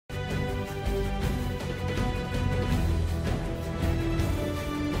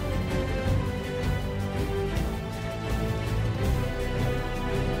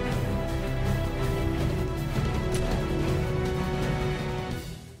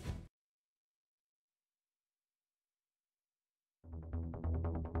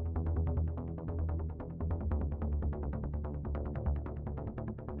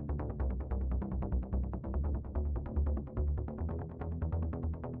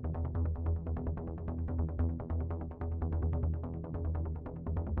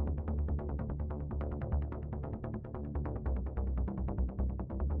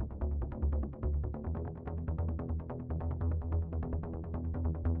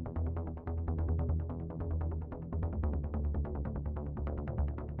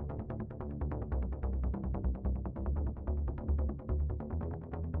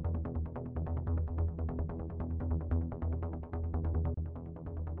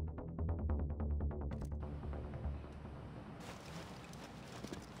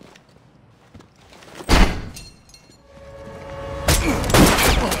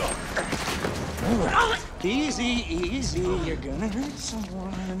Easy, easy. You're gonna hurt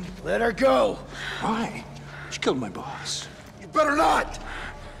someone. Let her go. Why? She killed my boss. You better not.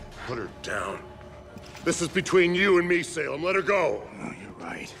 Put her down. This is between you and me, Salem. Let her go. Oh, you're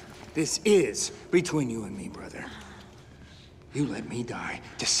right. This is between you and me, brother. You let me die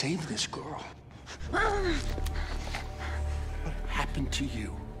to save this girl. What happened to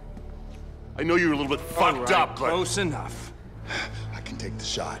you? I know you're a little bit fucked up, but... Close enough. I can take the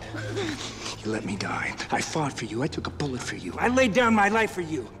shot. You let me die. I fought for you. I took a bullet for you. I laid down my life for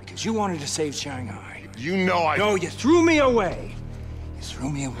you because you wanted to save Shanghai. You know I... No, you threw me away. You threw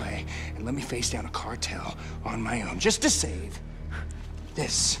me away and let me face down a cartel on my own just to save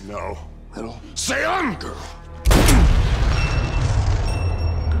this... No. Little... Salem! Girl.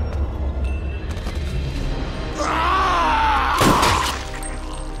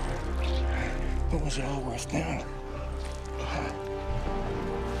 What was it all worth now?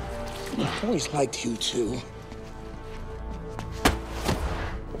 I always liked you two.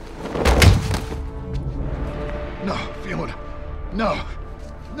 No, Fiona. No.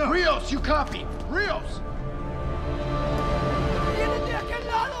 No. Rios, you copy. Rios!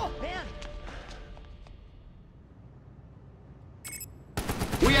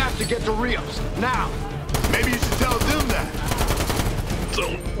 We have to get to Rios, now! Maybe you should tell them that.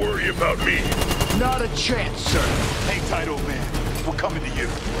 Don't worry about me. Not a chance, sir. Hang tight, old man. We're coming to you.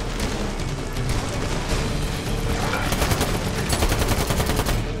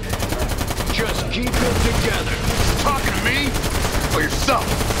 Just keep it together. Talking to me? Or yourself?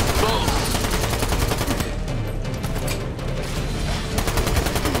 Both.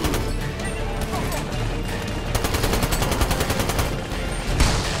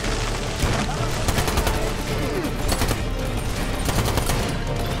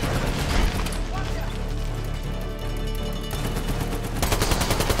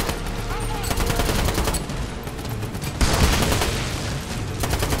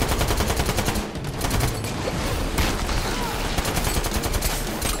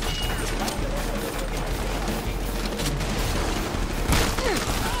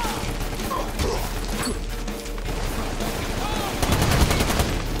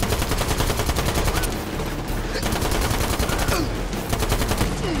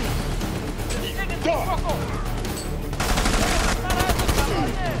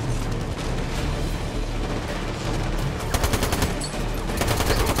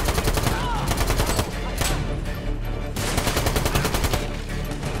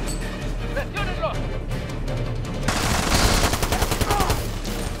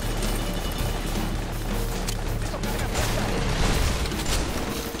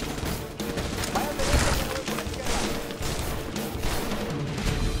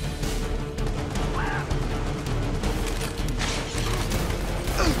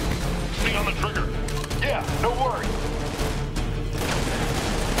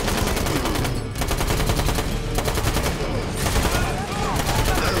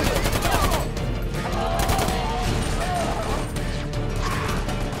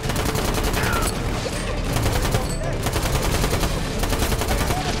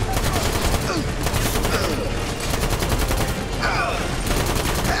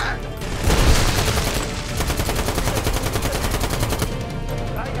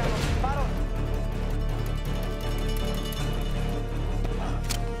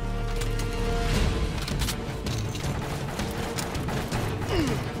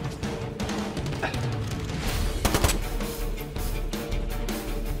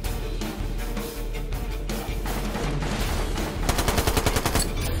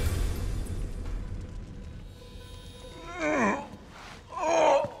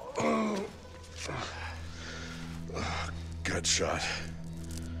 Good shot.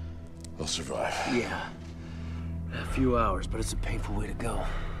 I'll survive. Yeah. A few hours, but it's a painful way to go.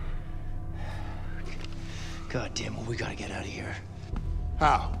 God damn it, we gotta get out of here.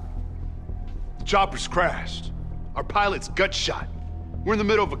 How? The chopper's crashed. Our pilot's gut shot. We're in the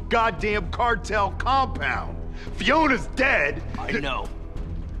middle of a goddamn cartel compound. Fiona's dead. I know.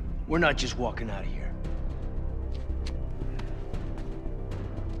 We're not just walking out of here.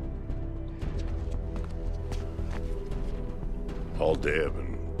 All day I've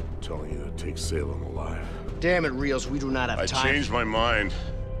been telling you to take Salem alive. Damn it, Rios, we do not have time. I changed my mind.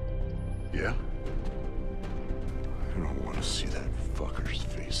 Yeah? I don't want to see that fucker's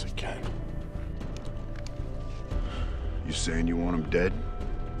face again. You saying you want him dead?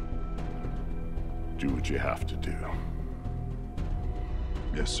 Do what you have to do.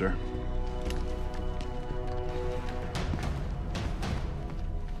 Yes, sir.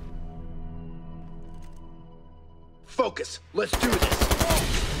 Focus. Let's do this.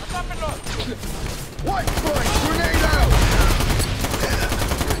 White flank! Grenade out!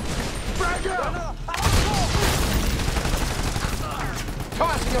 Frag out!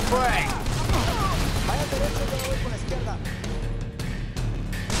 Tossing a frag! Vaya derecho, yo voy con la izquierda.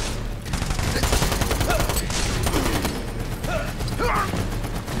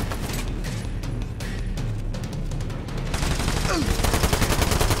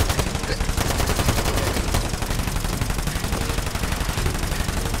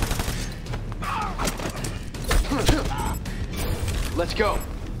 Let's go.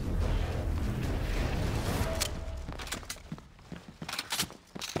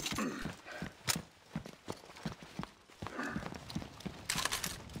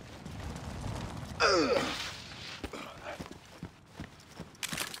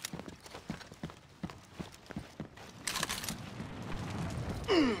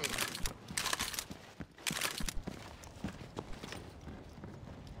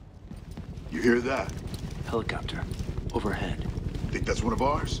 You hear that? Helicopter. Overhead. Think that's one of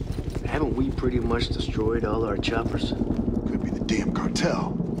ours? Haven't we pretty much destroyed all our choppers? Could be the damn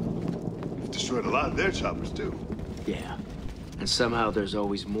cartel. We've destroyed a lot of their choppers, too. Yeah. And somehow there's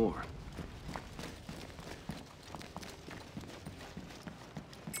always more.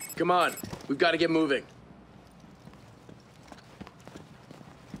 Come on. We've got to get moving.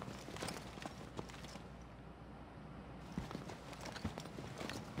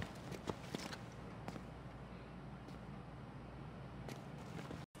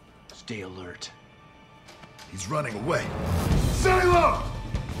 Stay alert. He's running away. Stay low!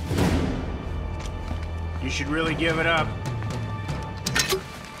 You should really give it up.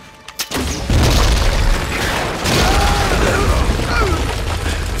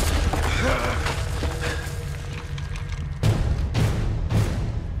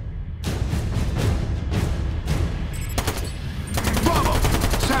 Bravo!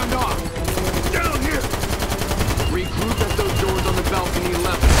 Sound off! Down here! Regroup at those doors on the balcony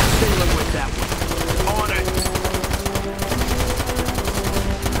left. Sailing with that one. On it.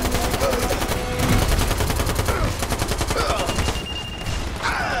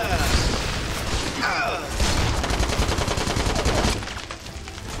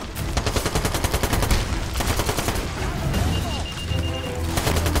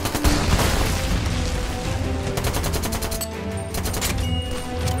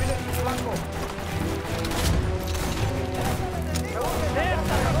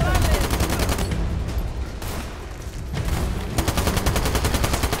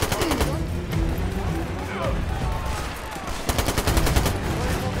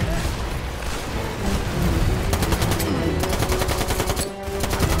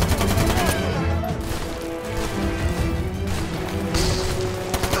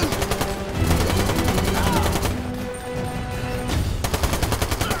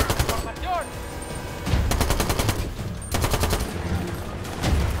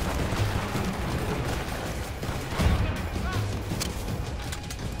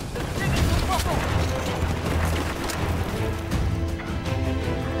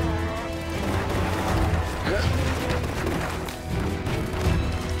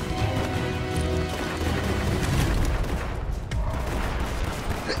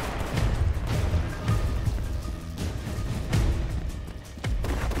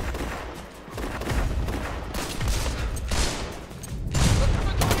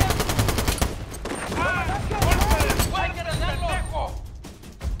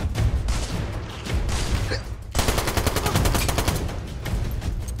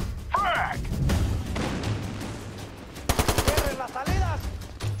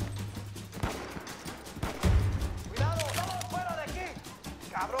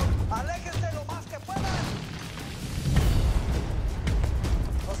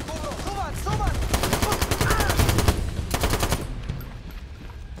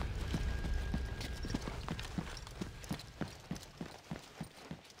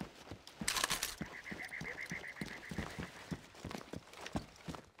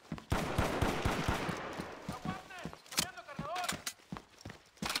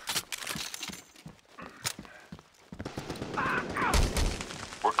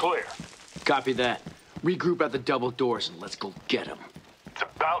 Clear. Copy that. Regroup at the double doors and let's go get him. It's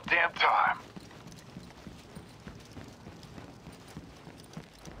about damn time.